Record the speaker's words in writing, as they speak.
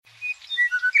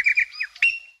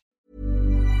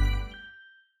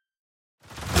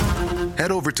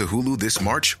Head over to Hulu this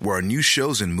March, where our new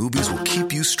shows and movies will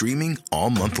keep you streaming all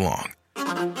month long.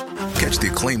 Catch the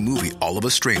acclaimed movie All of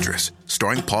Us Strangers,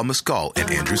 starring Paul Mescal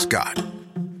and Andrew Scott.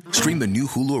 Stream the new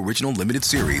Hulu original limited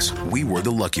series We Were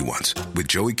the Lucky Ones with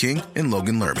Joey King and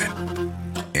Logan Lerman.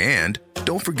 And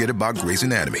don't forget about Grey's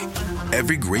Anatomy.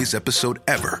 Every Grey's episode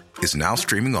ever is now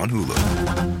streaming on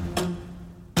Hulu.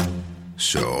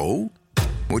 So,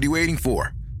 what are you waiting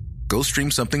for? Go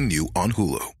stream something new on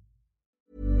Hulu.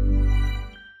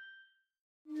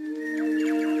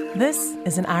 This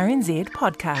is an RNZ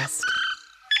podcast.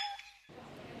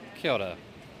 Kia ora.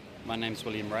 My name's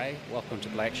William Ray. Welcome to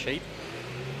Black Sheep.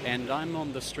 And I'm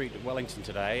on the street of Wellington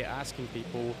today asking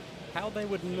people how they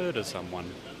would murder someone.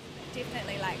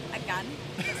 Definitely like a gun.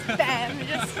 Just bam,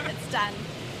 it's done.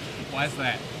 Why is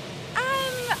that?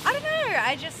 I don't know.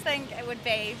 I just think it would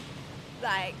be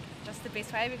like just the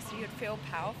best way because you'd feel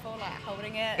powerful like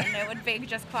holding it, and it would be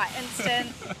just quite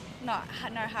instant. No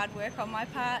hard work on my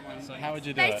part. So how would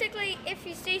you do it? Basically, if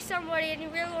you see somebody and you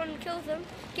really want to kill them,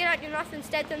 get out your knife and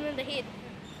stab them in the head.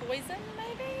 Poison,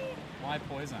 maybe? Why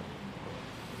poison?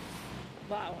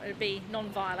 Well, it'd be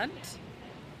non-violent,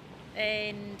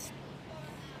 and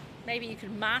maybe you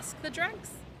could mask the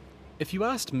drugs. If you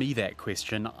asked me that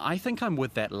question, I think I'm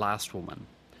with that last woman.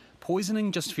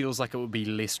 Poisoning just feels like it would be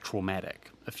less traumatic.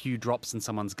 A few drops in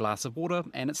someone's glass of water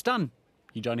and it's done.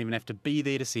 You don't even have to be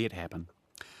there to see it happen.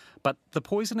 But the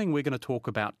poisoning we're going to talk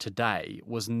about today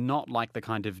was not like the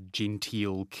kind of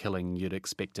genteel killing you'd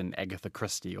expect in Agatha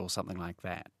Christie or something like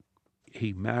that.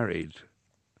 He married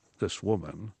this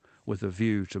woman with a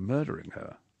view to murdering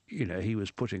her. You know, he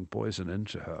was putting poison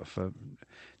into her for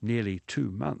nearly 2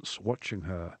 months, watching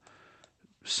her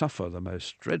suffer the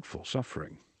most dreadful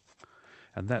suffering.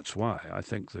 And that's why I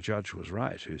think the judge was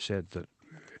right, who said that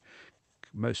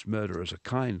most murderers are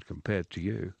kind compared to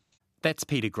you. That's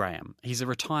Peter Graham. He's a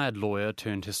retired lawyer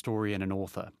turned historian and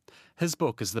author. His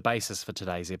book is the basis for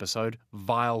today's episode,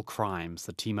 Vile Crimes,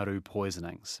 the Timaru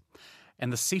Poisonings.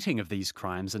 And the setting of these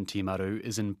crimes in Timaru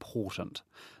is important.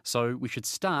 So we should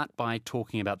start by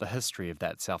talking about the history of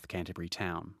that South Canterbury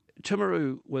town.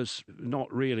 Timaru was not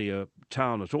really a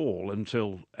town at all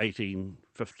until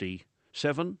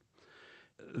 1857.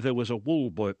 There was a wool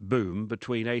boom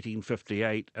between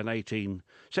 1858 and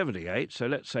 1878, so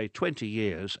let's say 20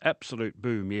 years, absolute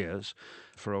boom years.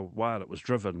 For a while it was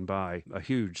driven by a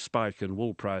huge spike in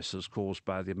wool prices caused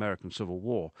by the American Civil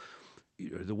War.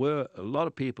 There were a lot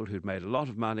of people who'd made a lot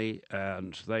of money,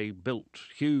 and they built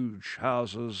huge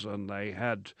houses, and they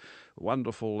had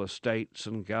wonderful estates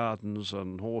and gardens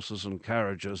and horses and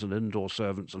carriages and indoor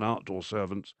servants and outdoor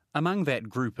servants. Among that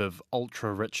group of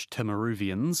ultra-rich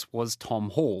Timaruvians was Tom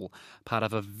Hall, part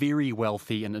of a very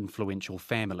wealthy and influential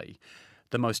family.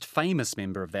 The most famous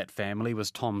member of that family was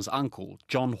Tom's uncle,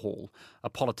 John Hall, a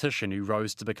politician who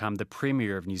rose to become the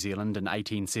Premier of New Zealand in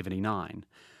 1879.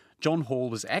 John Hall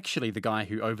was actually the guy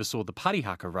who oversaw the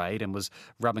Parihaka raid and was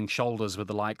rubbing shoulders with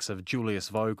the likes of Julius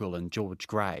Vogel and George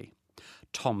Grey.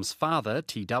 Tom's father,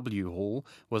 T.W. Hall,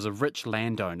 was a rich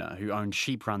landowner who owned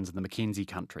sheep runs in the Mackenzie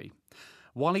country.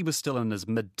 While he was still in his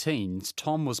mid-teens,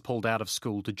 Tom was pulled out of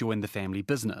school to join the family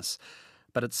business.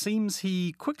 But it seems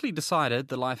he quickly decided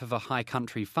the life of a high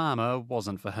country farmer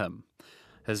wasn't for him.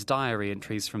 His diary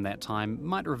entries from that time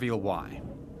might reveal why.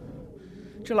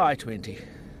 July 20.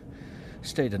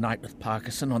 Stayed a night with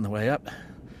Parkinson on the way up.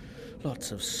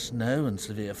 Lots of snow and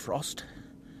severe frost.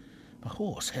 My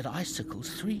horse had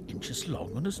icicles 3 inches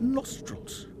long on his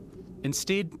nostrils.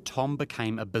 Instead, Tom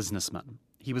became a businessman.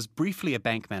 He was briefly a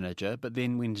bank manager, but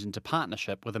then went into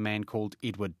partnership with a man called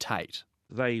Edward Tate.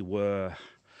 They were,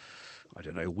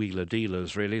 wheeler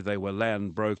dealers really. They were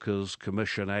land brokers,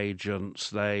 commission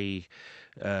agents. They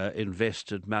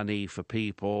invested money for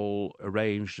people,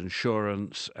 arranged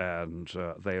insurance, and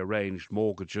they arranged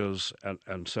mortgages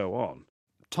and so on.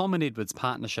 Tom and Edward's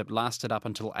partnership lasted up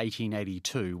until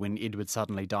 1882 when Edward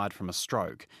suddenly died from a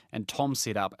stroke, and Tom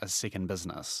set up a second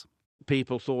business.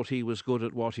 People thought he was good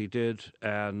at what he did,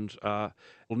 and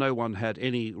no one had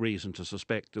any reason to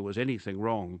suspect there was anything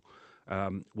wrong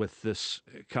with this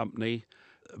company,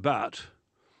 but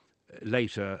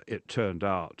later it turned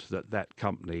out that that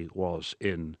company was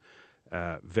in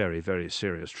very, very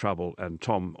serious trouble, and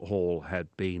Tom Hall had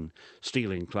been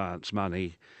stealing clients'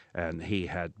 money, and he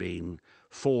had been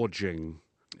forging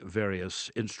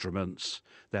various instruments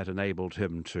that enabled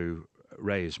him to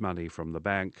raise money from the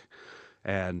bank,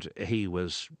 and he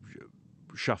was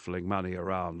shuffling money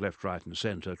around left, right and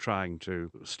centre, trying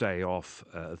to stay off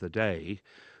the day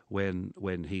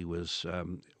when he was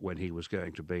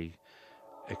going to be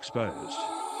exposed.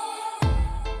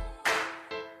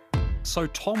 So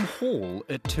Tom Hall,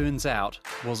 it turns out,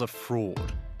 was a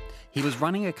fraud. He was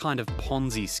running a kind of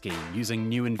Ponzi scheme using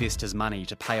new investors' money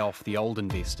to pay off the old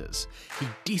investors. He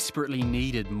desperately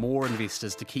needed more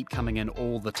investors to keep coming in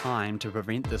all the time to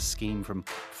prevent this scheme from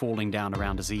falling down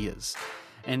around his ears.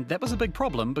 And that was a big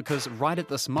problem because right at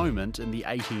this moment in the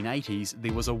 1880s,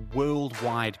 there was a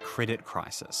worldwide credit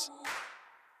crisis.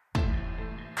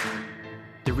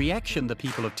 The reaction the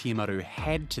people of Timaru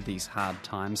had to these hard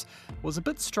times was a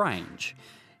bit strange.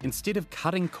 Instead of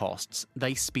cutting costs,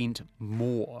 they spent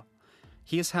more.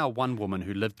 Here's how one woman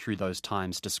who lived through those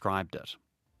times described it.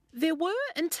 There were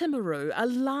in Timaru a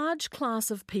large class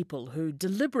of people who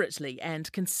deliberately and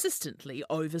consistently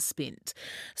overspent.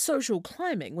 Social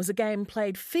climbing was a game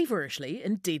played feverishly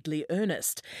in deadly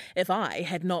earnest. If I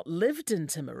had not lived in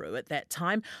Timaru at that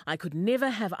time, I could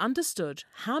never have understood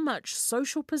how much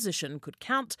social position could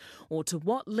count or to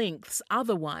what lengths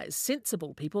otherwise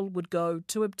sensible people would go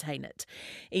to obtain it.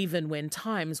 Even when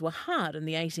times were hard in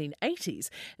the 1880s,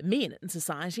 men in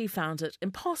society found it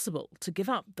impossible to give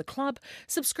up the club,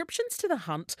 subscriptions to the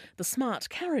hunt, the smart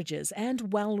carriages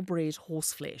and well-bred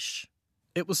horseflesh.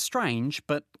 It was strange,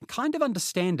 but kind of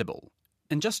understandable.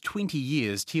 In just 20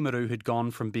 years, Timaru had gone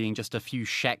from being just a few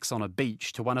shacks on a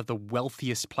beach to one of the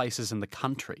wealthiest places in the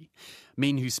country.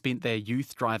 Men who spent their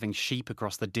youth driving sheep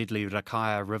across the deadly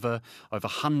Rakaia River over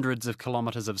hundreds of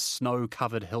kilometres of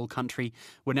snow-covered hill country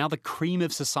were now the cream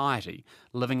of society,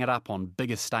 living it up on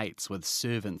big estates with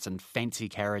servants and fancy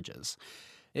carriages.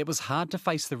 It was hard to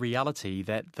face the reality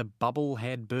that the bubble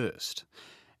had burst.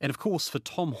 And of course, for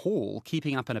Tom Hall,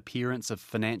 keeping up an appearance of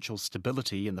financial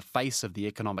stability in the face of the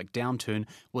economic downturn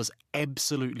was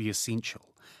absolutely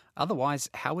essential. Otherwise,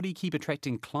 how would he keep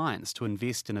attracting clients to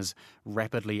invest in his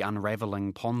rapidly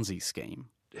unravelling Ponzi scheme?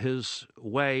 His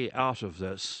way out of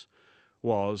this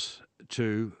was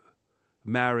to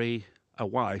marry a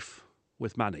wife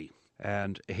with money.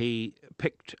 And he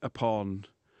picked upon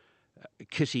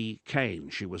Kitty Kane,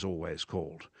 she was always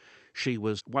called. She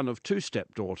was one of two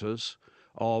stepdaughters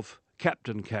of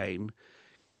Captain Kane.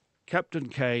 Captain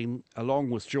Kane, along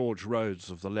with George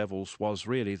Rhodes of the Levels, was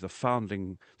really the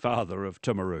founding father of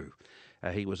Timaru.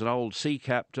 He was an old sea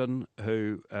captain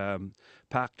who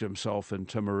parked himself in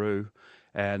Timaru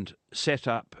and set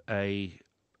up a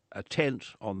tent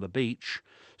on the beach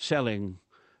selling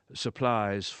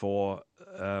supplies for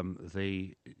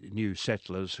the new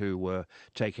settlers who were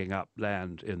taking up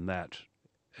land in that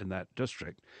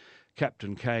district.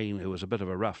 Captain Kane, who was a bit of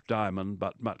a rough diamond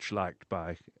but much liked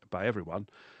by everyone,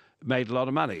 made a lot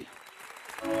of money.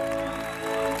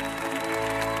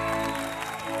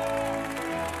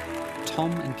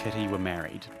 Tom and Kitty were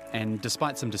married, and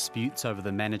despite some disputes over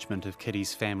the management of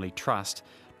Kitty's family trust,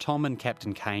 Tom and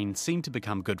Captain Kane seemed to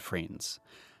become good friends.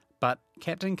 But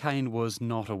Captain Kane was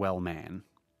not a well man.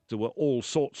 There were all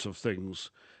sorts of things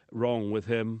wrong with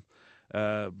him,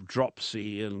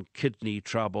 dropsy and kidney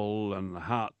trouble and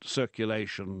heart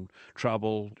circulation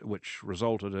trouble, which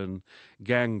resulted in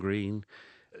gangrene.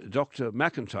 Dr.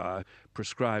 McIntyre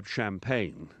prescribed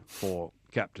champagne for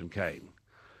Captain Kane.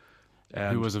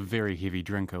 Who was a very heavy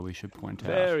drinker, we should point out.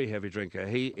 Very heavy drinker.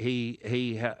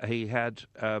 He had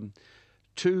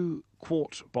 2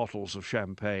 quart bottles of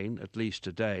champagne at least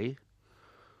a day,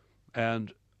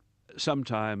 and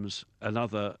sometimes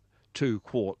another 2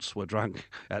 quarts were drunk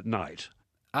at night.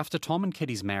 After Tom and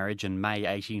Kitty's marriage in May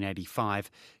 1885,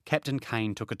 Captain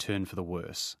Kane took a turn for the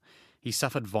worse. He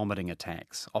suffered vomiting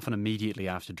attacks, often immediately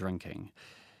after drinking.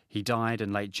 He died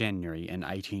in late January in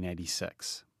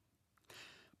 1886.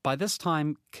 By this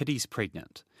time, Kitty's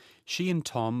pregnant. She and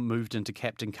Tom moved into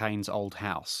Captain Kane's old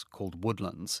house, called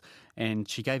Woodlands, and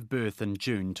she gave birth in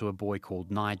June to a boy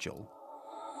called Nigel.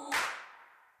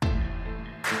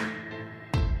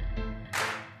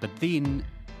 But then,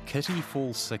 Kitty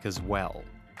falls sick as well.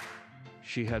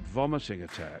 She had vomiting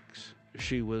attacks.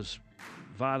 She was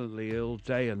violently ill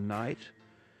day and night,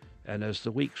 and as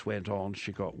the weeks went on,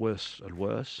 she got worse and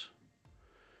worse.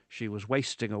 She was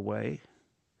wasting away.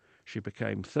 She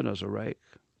became thin as a rake.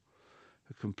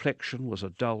 Her complexion was a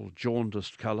dull,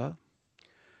 jaundiced colour.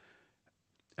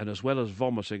 And as well as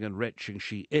vomiting and retching,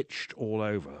 she itched all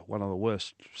over. One of the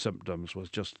worst symptoms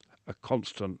was just a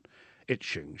constant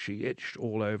itching. She itched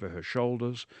all over her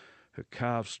shoulders. Her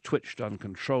calves twitched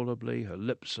uncontrollably. Her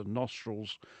lips and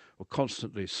nostrils were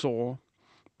constantly sore.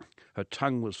 Her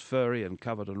tongue was furry and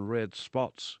covered in red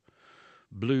spots.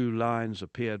 Blue lines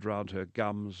appeared round her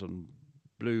gums and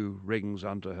blue rings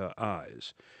under her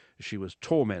eyes. She was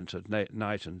tormented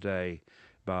night and day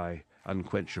by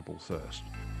unquenchable thirst.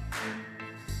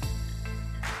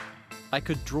 I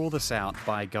could draw this out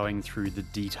by going through the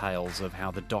details of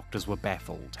how the doctors were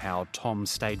baffled, how Tom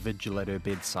stayed vigil at her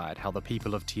bedside, how the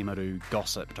people of Timaru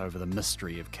gossiped over the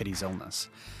mystery of Kitty's illness.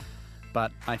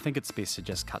 But I think it's best to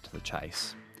just cut to the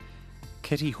chase.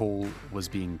 Kitty Hall was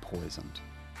being poisoned.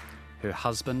 Her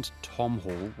husband, Tom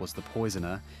Hall, was the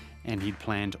poisoner, and he'd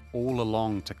planned all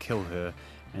along to kill her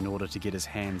in order to get his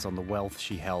hands on the wealth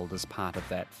she held as part of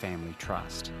that family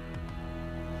trust.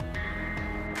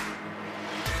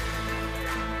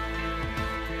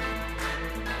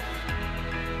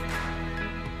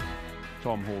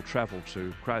 Tom Hall travelled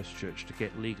to Christchurch to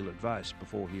get legal advice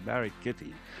before he married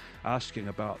Kitty, asking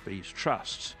about these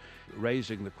trusts,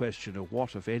 raising the question of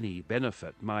what, if any,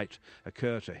 benefit might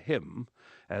occur to him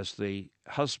as the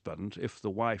husband if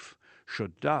the wife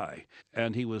should die.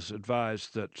 And he was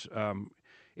advised that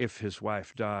if his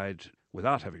wife died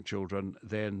without having children,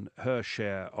 then her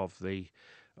share of the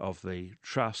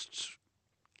trusts,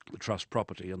 the trust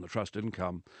property and the trust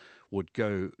income would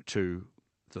go to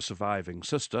the surviving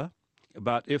sister.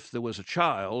 But if there was a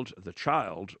child, the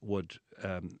child would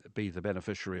be the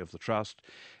beneficiary of the trust,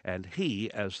 and he,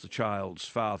 as the child's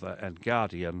father and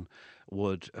guardian,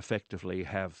 would effectively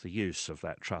have the use of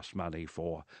that trust money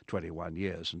for 21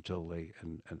 years until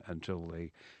the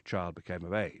child became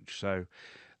of age. So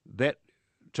that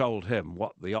told him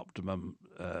what the optimum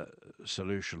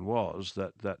solution was,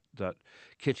 that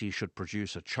Kitty should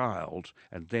produce a child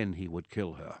and then he would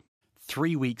kill her.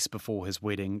 3 weeks before his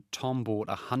wedding, Tom bought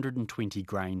 120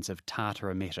 grains of tartar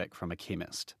emetic from a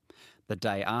chemist. The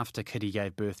day after Kitty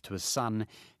gave birth to his son,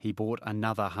 he bought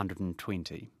another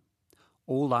 120.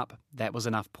 All up, that was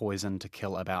enough poison to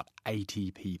kill about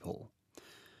 80 people.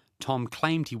 Tom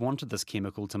claimed he wanted this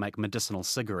chemical to make medicinal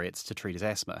cigarettes to treat his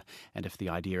asthma, and if the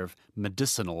idea of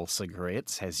medicinal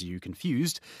cigarettes has you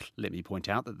confused, let me point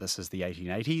out that this is the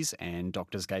 1880s and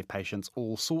doctors gave patients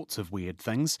all sorts of weird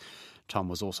things. Tom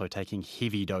was also taking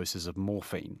heavy doses of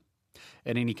morphine.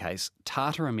 In any case,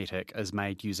 tartar emetic is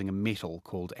made using a metal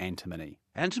called antimony.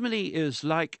 Antimony is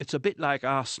it's a bit like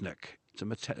arsenic.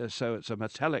 It's a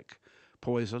metallic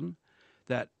poison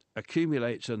that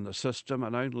accumulates in the system,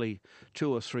 and only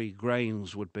 2 or 3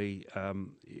 grains would be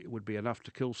enough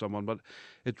to kill someone. But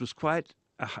it's quite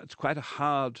a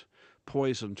hard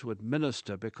poison to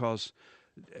administer because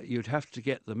you'd have to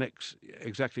get the mix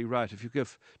exactly right. If you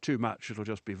give too much, it'll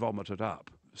just be vomited up.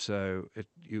 So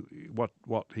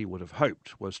what he would have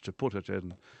hoped was to put it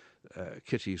in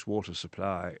Kitty's water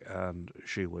supply, and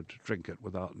she would drink it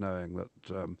without knowing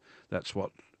that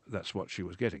that's what she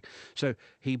was getting. So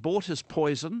he bought his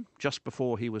poison just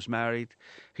before he was married.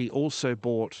 He also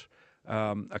bought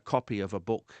a copy of a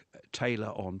book, Taylor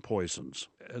on Poisons.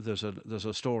 There's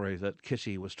a story that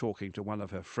Kitty was talking to one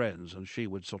of her friends, and she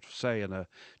would sort of say in a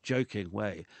joking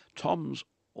way, "Tom's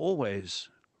always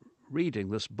reading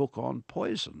this book on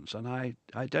poisons, and I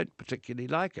don't particularly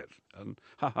like it." And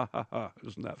ha ha ha ha,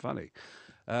 isn't that funny?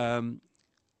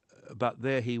 But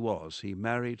there he was. He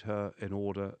married her in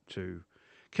order to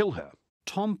kill her.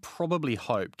 Tom probably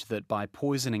hoped that by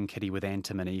poisoning Kitty with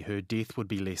antimony, her death would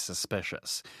be less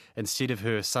suspicious. Instead of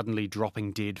her suddenly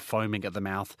dropping dead, foaming at the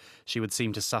mouth, she would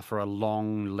seem to suffer a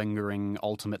long, lingering,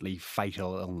 ultimately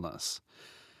fatal illness.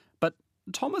 But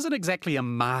Tom isn't exactly a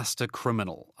master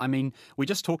criminal. I mean, we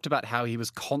just talked about how he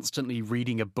was constantly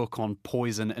reading a book on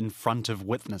poison in front of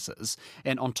witnesses.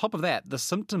 And on top of that, the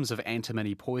symptoms of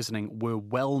antimony poisoning were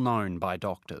well known by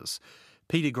doctors.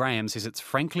 Peter Graham says it's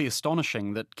frankly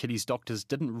astonishing that Kitty's doctors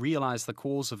didn't realise the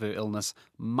cause of her illness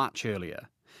much earlier.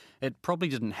 It probably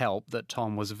didn't help that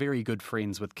Tom was very good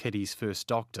friends with Kitty's first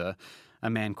doctor, a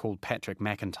man called Patrick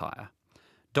McIntyre.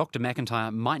 Dr.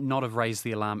 McIntyre might not have raised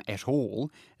the alarm at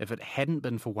all if it hadn't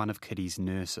been for one of Kitty's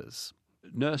nurses.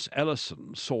 Nurse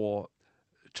Ellison saw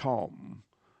Tom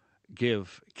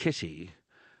give Kitty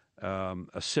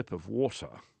a sip of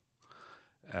water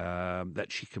that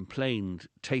she complained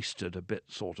tasted a bit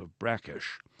sort of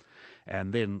brackish,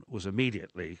 and then was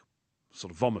immediately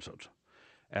sort of vomited.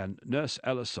 And Nurse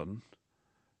Ellison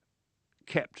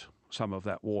kept some of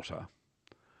that water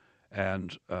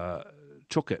and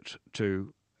took it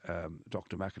to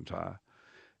Dr. McIntyre.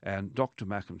 And Dr.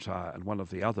 McIntyre and one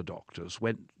of the other doctors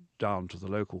went down to the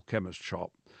local chemist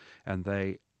shop, and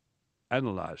they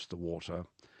analysed the water,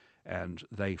 and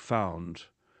they found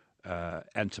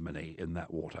antimony in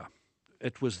that water.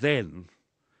 It was then,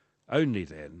 only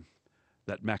then,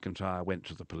 that McIntyre went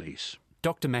to the police.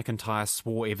 Dr. McIntyre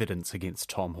swore evidence against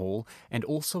Tom Hall and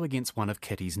also against one of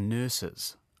Kitty's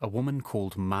nurses, a woman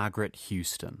called Margaret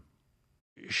Houston.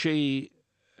 She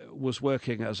was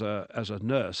working as a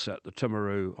nurse at the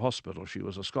Timaru Hospital. She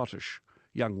was a Scottish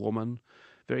young woman,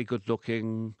 very good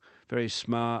looking, very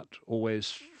smart,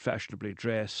 always fashionably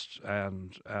dressed,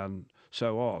 and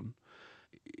so on.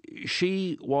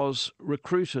 She was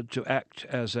recruited to act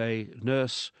as a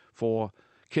nurse for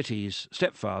Kitty's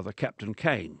stepfather, Captain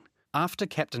Kane. After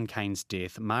Captain Kane's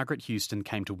death, Margaret Houston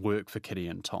came to work for Kitty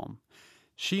and Tom.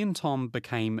 She and Tom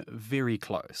became very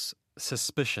close,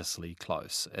 suspiciously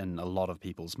close in a lot of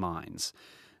people's minds.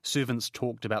 Servants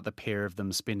talked about the pair of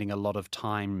them spending a lot of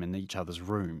time in each other's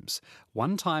rooms.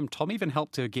 One time, Tom even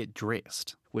helped her get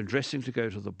dressed. When dressing to go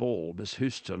to the ball, Miss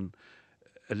Houston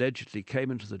allegedly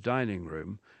came into the dining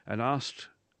room and asked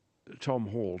Tom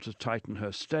Hall to tighten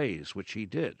her stays, which he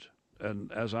did.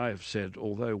 And as I have said,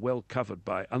 although well covered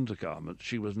by undergarments,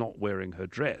 she was not wearing her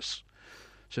dress.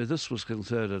 So this was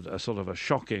considered a sort of a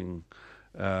shocking...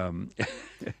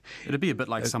 It'd be a bit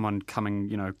like someone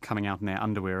coming out in their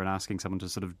underwear and asking someone to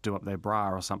sort of do up their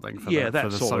bra or something for the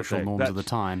social norms of the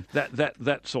time.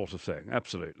 That sort of thing,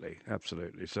 absolutely.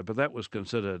 So, but that was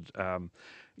considered, a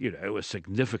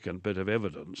significant bit of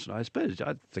evidence. And I suppose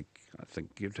I think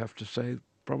you'd have to say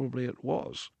probably it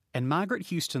was. And Margaret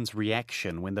Houston's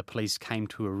reaction when the police came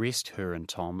to arrest her and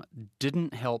Tom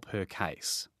didn't help her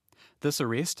case. This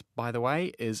arrest, by the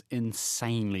way, is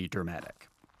insanely dramatic.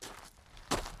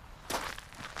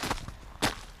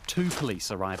 2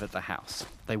 police arrive at the house.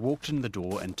 They walked in the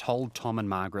door and told Tom and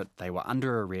Margaret they were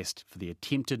under arrest for the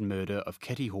attempted murder of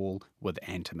Kitty Hall with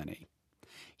antimony.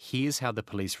 Here's how the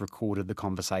police recorded the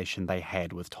conversation they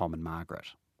had with Tom and Margaret.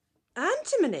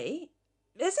 Antimony?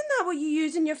 Isn't that what you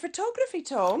use in your photography,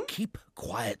 Tom? Keep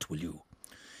quiet, will you?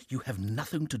 You have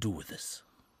nothing to do with this.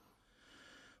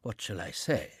 What shall I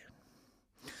say?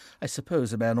 I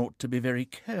suppose a man ought to be very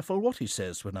careful what he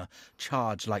says when a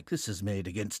charge like this is made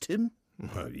against him.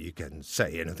 Well, you can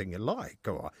say anything you like,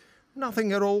 or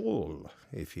nothing at all,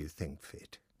 if you think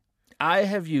fit. I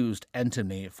have used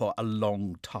antimony for a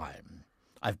long time.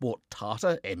 I've bought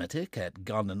tartar emetic at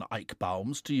Gunn and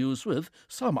Eichbaum's to use with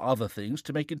some other things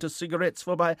to make into cigarettes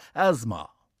for my asthma.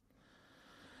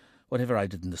 Whatever I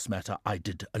did in this matter, I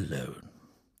did alone.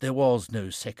 There was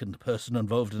no second person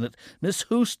involved in it. Miss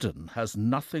Houston has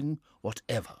nothing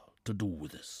whatever to do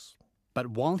with this.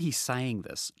 But while he's saying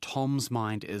this, Tom's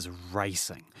mind is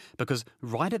racing, because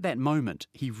right at that moment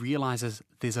he realises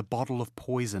there's a bottle of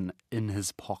poison in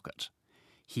his pocket.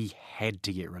 He had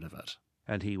to get rid of it.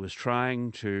 And he was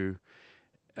trying to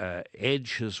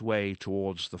edge his way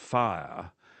towards the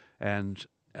fire and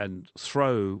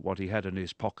throw what he had in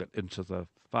his pocket into the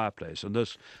fireplace. And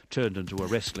this turned into a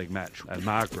wrestling match, and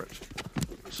Margaret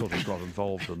sort of got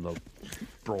involved in the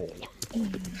brawl.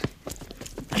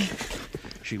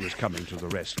 She was coming to the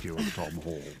rescue of Tom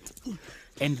Hall.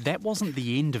 And that wasn't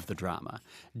the end of the drama.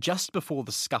 Just before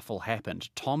the scuffle happened,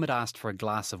 Tom had asked for a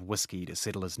glass of whiskey to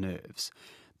settle his nerves.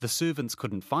 The servants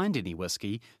couldn't find any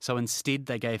whiskey, so instead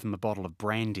they gave him a bottle of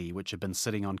brandy which had been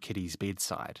sitting on Kitty's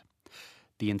bedside.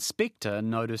 The inspector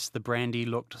noticed the brandy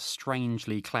looked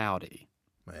strangely cloudy.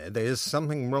 There's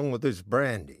something wrong with this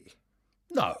brandy.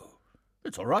 No,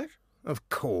 it's all right. Of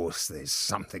course there's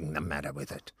something the matter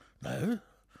with it. No,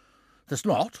 there's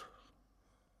not.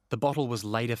 The bottle was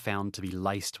later found to be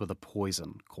laced with a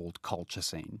poison called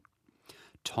colchicine.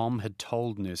 Tom had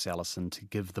told Nurse Ellison to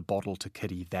give the bottle to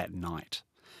Kitty that night.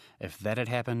 If that had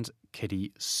happened,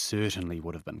 Kitty certainly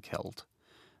would have been killed.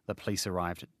 The police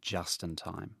arrived just in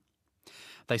time.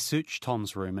 They searched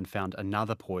Tom's room and found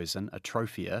another poison,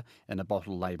 atrophia, in a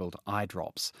bottle labelled eye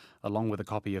drops, along with a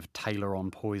copy of Taylor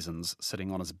on Poisons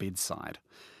sitting on his bedside.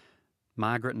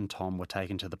 Margaret and Tom were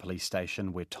taken to the police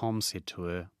station where Tom said to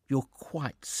her, "You're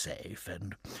quite safe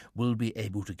and will be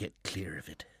able to get clear of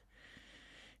it.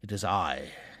 It is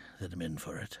I that am in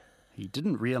for it." He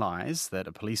didn't realise that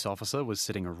a police officer was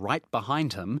sitting right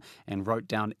behind him and wrote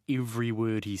down every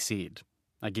word he said.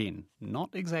 Again,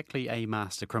 not exactly a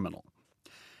master criminal.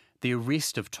 The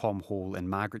arrest of Tom Hall and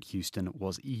Margaret Houston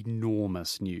was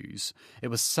enormous news. It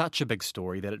was such a big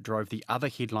story that it drove the other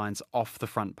headlines off the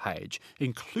front page,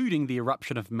 including the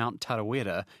eruption of Mount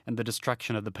Tarawera and the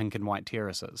destruction of the pink and white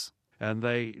terraces. And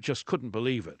they just couldn't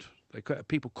believe it.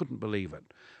 People couldn't believe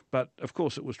it. But, of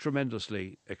course, it was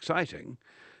tremendously exciting.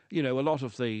 You know, a lot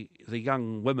of the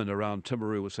young women around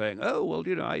Timaru were saying, "Oh, well,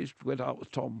 I went out with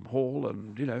Tom Hall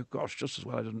and, gosh, just as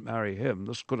well I didn't marry him.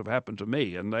 This could have happened to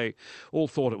me." And they all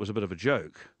thought it was a bit of a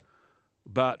joke.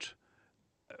 But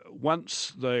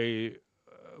once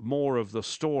more of the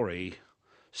story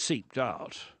seeped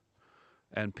out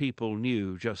and people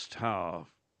knew just how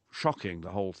shocking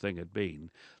the whole thing had been,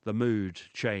 the mood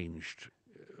changed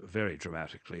very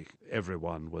dramatically.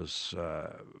 Everyone was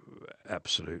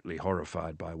absolutely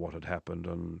horrified by what had happened,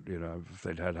 and if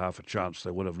they'd had half a chance they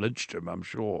would have lynched him, I'm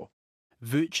sure.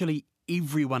 Virtually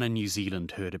everyone in New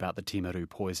Zealand heard about the Timaru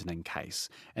poisoning case,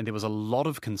 and there was a lot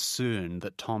of concern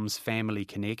that Tom's family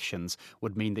connections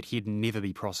would mean that he'd never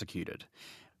be prosecuted.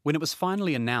 When it was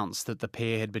finally announced that the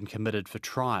pair had been committed for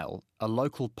trial, a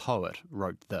local poet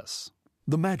wrote this.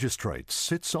 The magistrate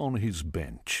sits on his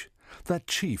bench. That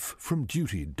chief from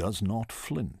duty does not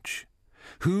flinch.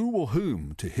 Who or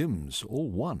whom to him's all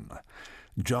one.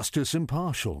 Justice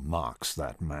impartial marks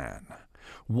that man.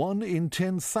 1 in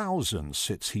 10,000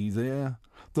 sits he there.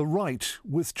 The right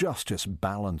with justice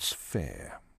balance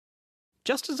fair.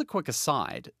 Just as a quick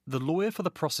aside, the lawyer for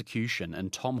the prosecution in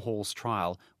Tom Hall's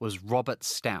trial was Robert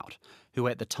Stout, who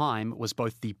at the time was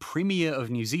both the Premier of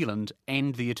New Zealand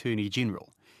and the Attorney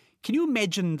General. Can you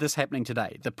imagine this happening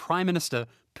today? The Prime Minister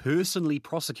personally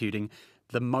prosecuting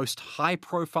the most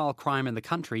high-profile crime in the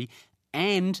country,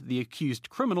 and the accused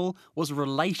criminal was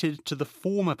related to the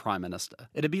former Prime Minister.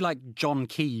 It'd be like John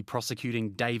Key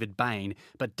prosecuting David Bain,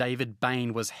 but David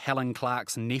Bain was Helen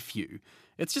Clark's nephew.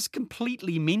 It's just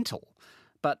completely mental.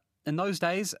 But in those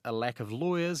days, a lack of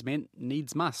lawyers meant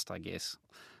needs must, I guess.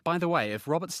 By the way, if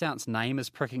Robert Stout's name is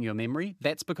pricking your memory,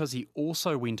 that's because he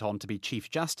also went on to be Chief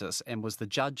Justice and was the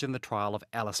judge in the trial of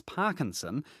Alice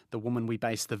Parkinson, the woman we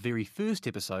based the very first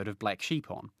episode of Black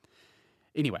Sheep on.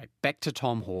 Anyway, back to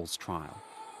Tom Hall's trial.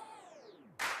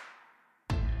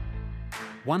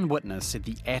 One witness said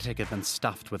the attic had been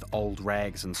stuffed with old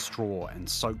rags and straw and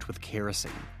soaked with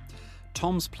kerosene.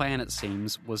 Tom's plan, it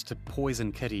seems, was to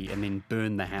poison Kitty and then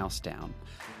burn the house down.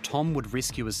 Tom would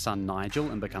rescue his son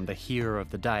Nigel and become the hero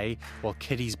of the day, while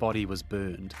Kitty's body was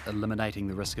burned, eliminating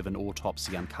the risk of an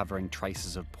autopsy uncovering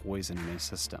traces of poison in her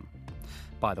system.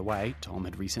 By the way, Tom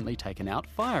had recently taken out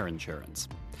fire insurance.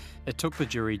 It took the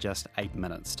jury just 8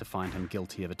 minutes to find him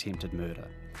guilty of attempted murder.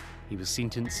 He was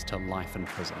sentenced to life in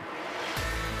prison.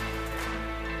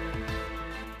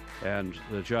 And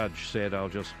the judge said, I'll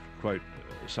just quote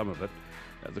some of it,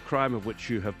 the crime of which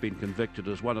you have been convicted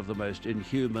is one of the most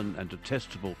inhuman and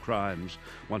detestable crimes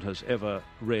one has ever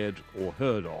read or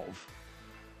heard of.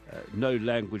 No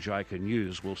language I can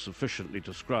use will sufficiently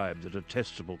describe the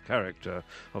detestable character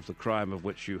of the crime of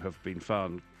which you have been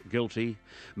found guilty.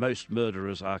 Most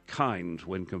murderers are kind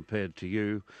when compared to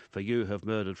you, for you have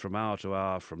murdered from hour to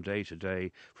hour, from day to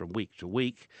day, from week to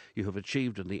week. You have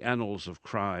achieved in the annals of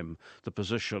crime the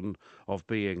position of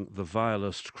being the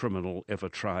vilest criminal ever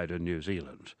tried in New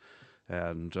Zealand.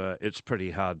 And it's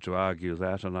pretty hard to argue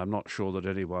that, and I'm not sure that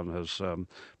anyone has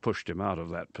pushed him out of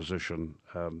that position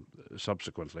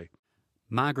subsequently.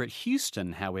 Margaret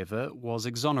Houston, however, was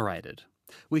exonerated.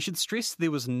 We should stress there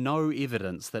was no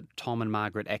evidence that Tom and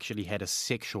Margaret actually had a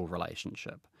sexual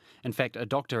relationship. In fact, a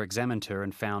doctor examined her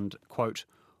and found, quote,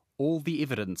 all the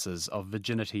evidences of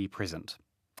virginity present.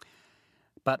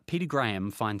 But Peter Graham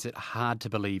finds it hard to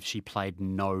believe she played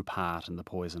no part in the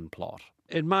poison plot.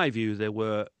 In my view, there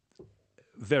were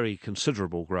very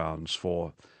considerable grounds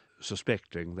for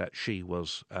suspecting that she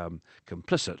was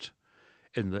complicit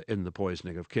in the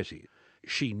poisoning of Kitty.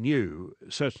 She knew,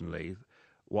 certainly,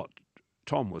 what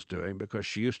Tom was doing because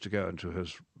she used to go into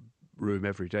his room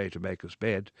every day to make his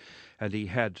bed, and he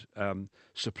had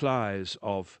supplies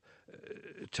of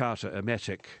tartar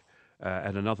emetic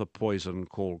and another poison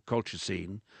called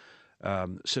colchicine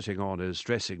sitting on his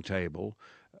dressing table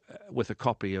with a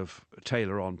copy of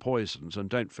Taylor on Poisons. And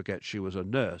don't forget, she was a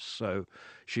nurse, so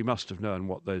she must have known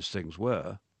what those things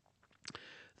were.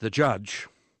 The judge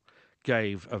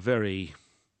gave a very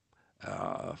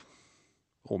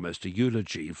almost a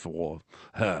eulogy for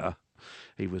her.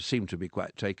 He seemed to be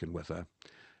quite taken with her,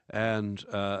 and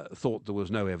thought there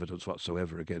was no evidence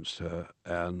whatsoever against her.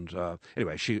 And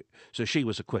anyway, she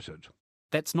was acquitted.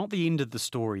 That's not the end of the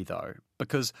story, though,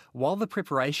 because while the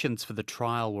preparations for the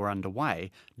trial were underway,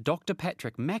 Dr.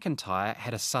 Patrick McIntyre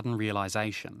had a sudden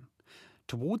realisation.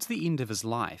 Towards the end of his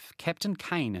life, Captain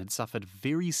Kane had suffered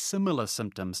very similar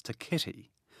symptoms to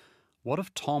Kitty. What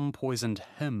if Tom poisoned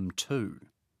him too?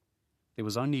 There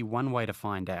was only one way to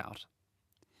find out.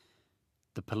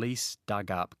 The police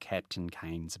dug up Captain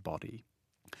Kane's body.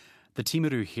 The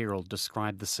Timaru Herald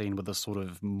described the scene with a sort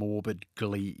of morbid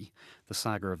glee. The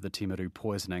saga of the Timaru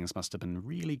poisonings must have been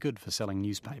really good for selling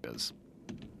newspapers.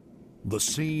 The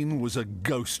scene was a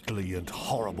ghostly and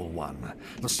horrible one.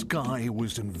 The sky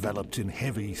was enveloped in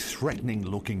heavy,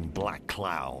 threatening-looking black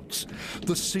clouds.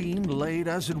 The scene, laid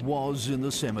as it was in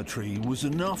the cemetery, was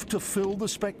enough to fill the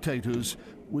spectators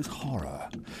with horror,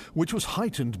 which was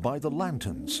heightened by the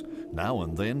lanterns, now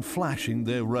and then flashing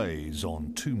their rays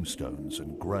on tombstones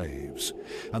and graves,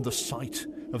 and the sight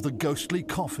of the ghostly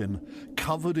coffin,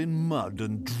 covered in mud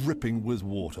and dripping with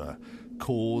water,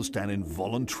 caused an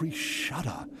involuntary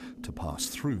shudder to pass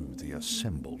through the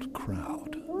assembled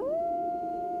crowd.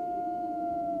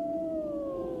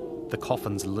 The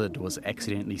coffin's lid was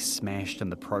accidentally smashed in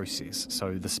the process,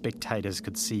 so the spectators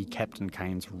could see Captain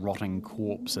Kane's rotting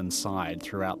corpse inside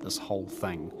throughout this whole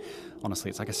thing. Honestly,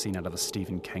 it's like a scene out of a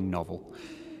Stephen King novel.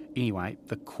 Anyway,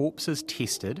 the corpse is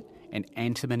tested and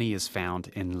antimony is found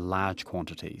in large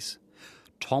quantities.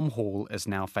 Tom Hall is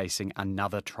now facing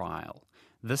another trial,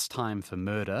 this time for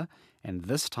murder, and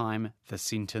this time the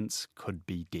sentence could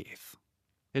be death.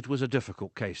 It was a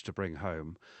difficult case to bring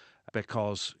home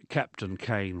because Captain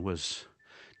Kane was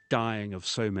dying of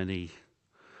so many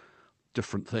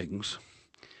different things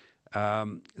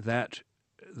that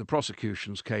the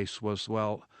prosecution's case was,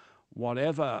 well,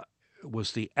 whatever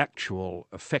was the actual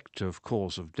effective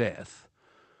cause of death,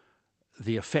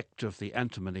 the effect of the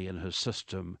antimony in his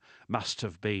system must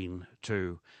have been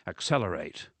to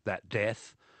accelerate that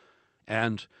death.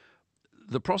 And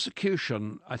the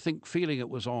prosecution, I think, feeling it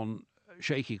was on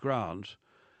shaky ground,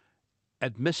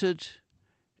 admitted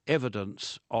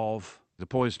evidence of the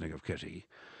poisoning of Kitty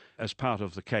as part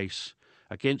of the case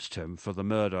against him for the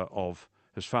murder of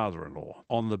his father-in-law,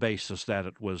 on the basis that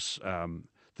it was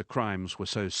the crimes were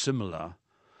so similar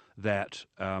that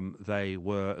they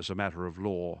were, as a matter of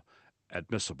law,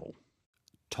 admissible.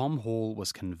 Tom Hall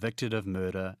was convicted of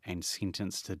murder and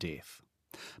sentenced to death.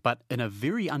 But in a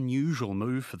very unusual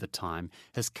move for the time,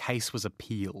 his case was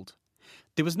appealed.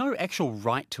 There was no actual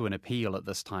right to an appeal at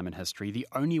this time in history. The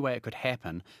only way it could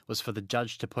happen was for the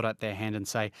judge to put up their hand and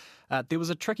say, there was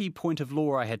a tricky point of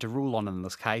law I had to rule on in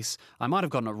this case. I might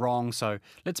have gotten it wrong, so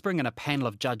let's bring in a panel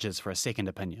of judges for a second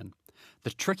opinion.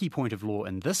 The tricky point of law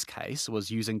in this case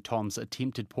was using Tom's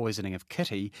attempted poisoning of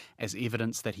Kitty as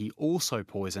evidence that he also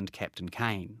poisoned Captain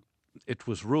Kane. It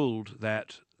was ruled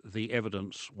that the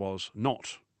evidence was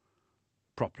not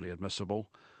properly admissible.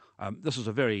 This is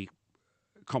a very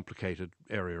complicated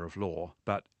area of law,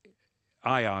 but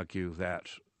I argue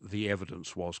that the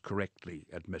evidence was correctly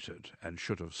admitted and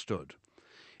should have stood.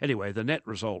 Anyway, the net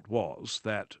result was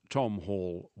that Tom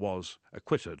Hall was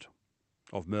acquitted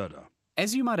of murder.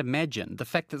 As you might imagine, the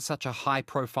fact that such a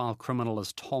high-profile criminal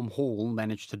as Tom Hall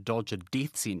managed to dodge a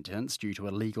death sentence due to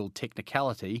a legal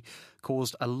technicality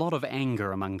caused a lot of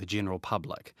anger among the general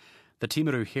public. The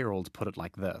Timaru Herald put it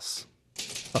like this.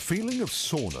 A feeling of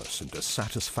soreness and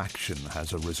dissatisfaction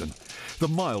has arisen. The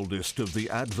mildest of the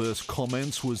adverse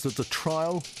comments was that the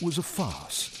trial was a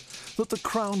farce, that the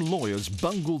Crown lawyers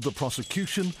bungled the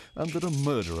prosecution, and that a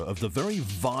murderer of the very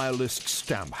vilest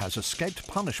stamp has escaped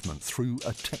punishment through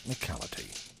a technicality.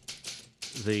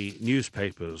 The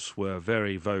newspapers were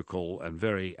very vocal and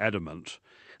very adamant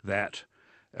that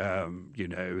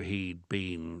he'd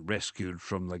been rescued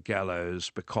from the gallows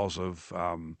because of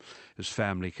his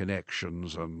family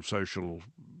connections and social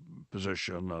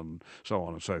position and so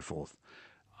on and so forth.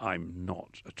 I'm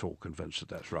not at all convinced that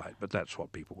that's right, but that's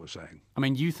what people were saying. I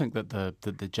mean, you think that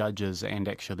the judges and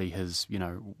actually his,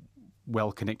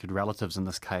 well-connected relatives in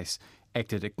this case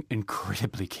acted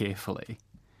incredibly carefully.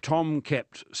 Tom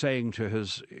kept saying to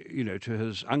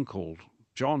his uncle,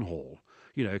 John Hall,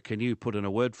 can you put in a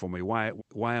word for me?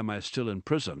 Why am I still in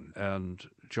prison? And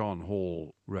John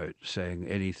Hall wrote saying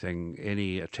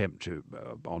any attempt to,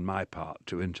 on my part,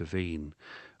 to intervene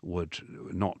would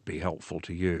not be helpful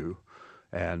to you,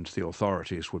 and the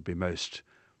authorities would be most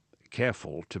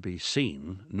careful to be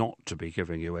seen not to be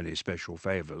giving you any special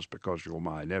favours because you're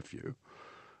my nephew.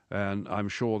 And I'm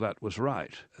sure that was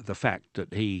right. The fact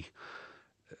that he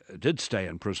did stay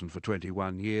in prison for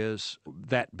 21 years,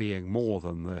 that being more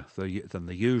than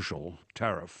the usual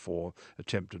tariff for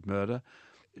attempted murder,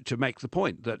 to make the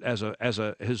point that as a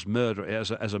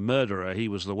murderer he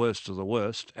was the worst of the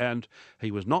worst, and he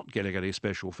was not getting any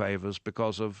special favours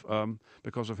because of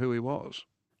who he was.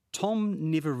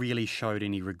 Tom never really showed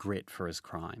any regret for his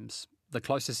crimes. The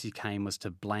closest he came was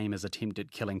to blame his attempt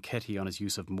at killing Kitty on his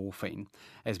use of morphine.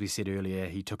 As we said earlier,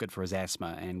 he took it for his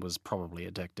asthma and was probably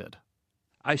addicted.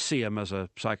 I see him as a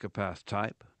psychopath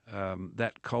type.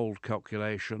 That cold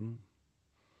calculation,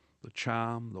 the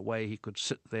charm, the way he could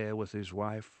sit there with his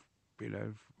wife,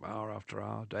 hour after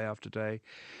hour, day after day,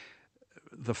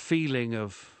 the feeling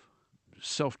of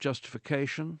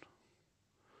self-justification,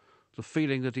 the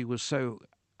feeling that he was so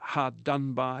hard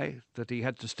done by that he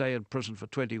had to stay in prison for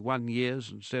 21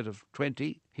 years instead of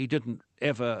 20. He didn't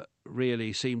ever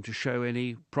really seem to show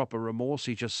any proper remorse.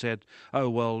 He just said, oh,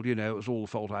 well, it was all the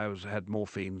fault I had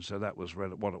morphine, so that was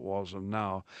what it was, and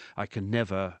now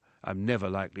I'm never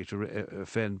likely to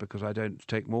offend because I don't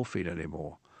take morphine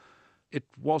anymore. It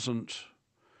wasn't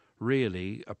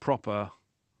really a proper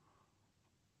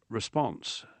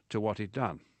response to what he'd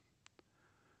done.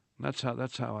 That's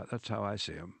how I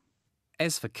see him.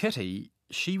 As for Kitty,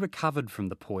 she recovered from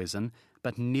the poison,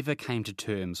 but never came to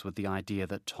terms with the idea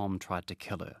that Tom tried to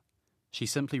kill her. She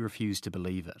simply refused to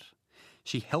believe it.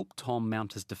 She helped Tom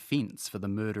mount his defence for the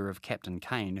murder of Captain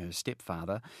Kane, her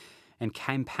stepfather, and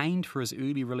campaigned for his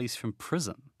early release from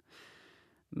prison.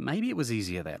 Maybe it was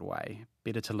easier that way.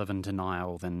 Better to live in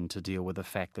denial than to deal with the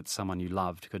fact that someone you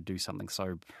loved could do something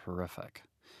so horrific.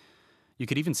 You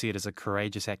could even see it as a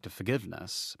courageous act of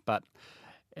forgiveness, but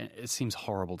it seems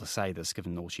horrible to say this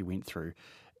given all she went through.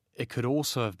 It could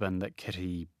also have been that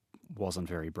Kitty wasn't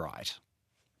very bright.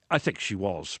 I think she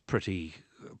was pretty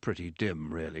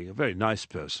dim, really. A very nice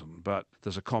person, but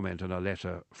there's a comment in a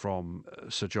letter from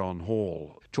Sir John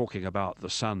Hall talking about the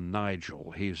son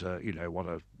Nigel. He's what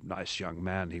a nice young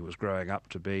man he was growing up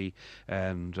to be,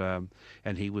 and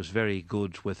he was very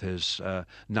good with his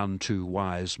none too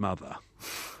wise mother,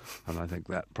 and I think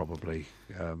that probably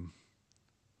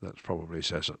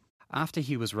says it. After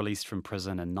he was released from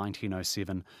prison in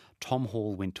 1907, Tom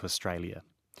Hall went to Australia.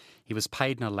 He was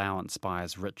paid an allowance by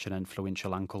his rich and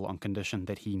influential uncle on condition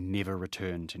that he never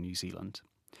returned to New Zealand.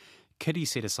 Kitty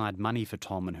set aside money for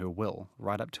Tom in her will.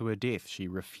 Right up to her death, she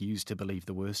refused to believe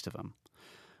the worst of him.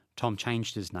 Tom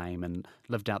changed his name and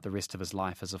lived out the rest of his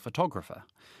life as a photographer.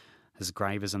 His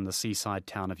grave is in the seaside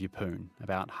town of Yeppoon,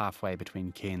 about halfway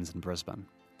between Cairns and Brisbane.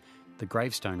 The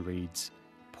gravestone reads,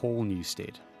 Paul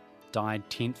Newstead, died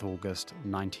 10th August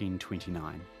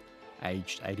 1929,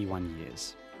 aged 81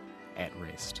 years, at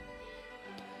rest.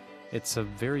 It's a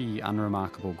very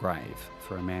unremarkable grave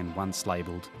for a man once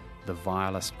labelled the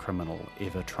vilest criminal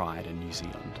ever tried in New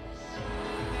Zealand.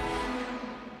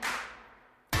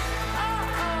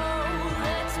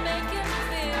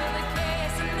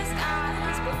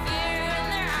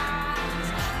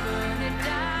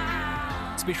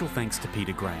 Special thanks to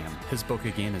Peter Graham. His book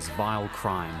again is Vile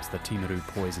Crimes, The Timaru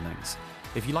Poisonings.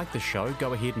 If you like the show,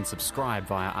 go ahead and subscribe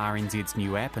via RNZ's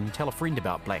new app and tell a friend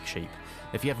about Black Sheep.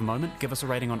 If you have a moment, give us a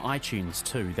rating on iTunes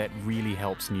too. That really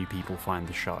helps new people find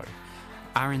the show.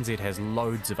 RNZ has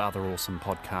loads of other awesome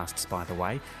podcasts, by the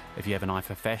way. If you have an eye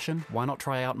for fashion, why not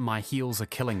try out My Heels Are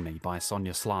Killing Me by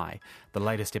Sonia Sly. The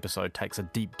latest episode takes a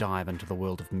deep dive into the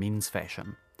world of men's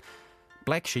fashion.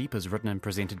 Black Sheep is written and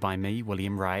presented by me,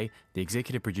 William Ray. The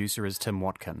executive producer is Tim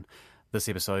Watkin. This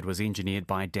episode was engineered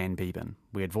by Dan Beeben.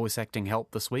 We had voice acting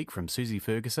help this week from Susie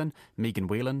Ferguson, Megan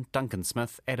Whelan, Duncan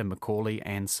Smith, Adam McCauley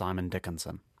and Simon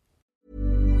Dickinson.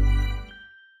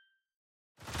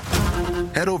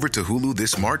 Head over to Hulu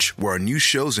this March, where our new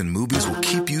shows and movies will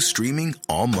keep you streaming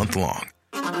all month long.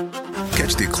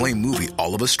 Catch the acclaimed movie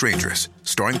All of Us Strangers,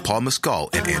 starring Paul Mescal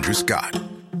and Andrew Scott.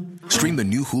 Stream the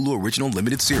new Hulu original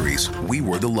limited series We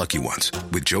Were the Lucky Ones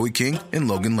with Joey King and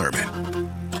Logan Lerman.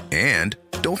 And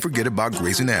don't forget about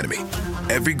Grey's Anatomy.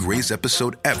 Every Grey's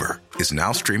episode ever is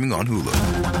now streaming on Hulu.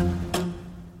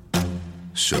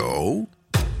 So,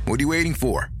 what are you waiting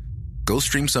for? Go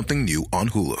stream something new on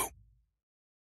Hulu.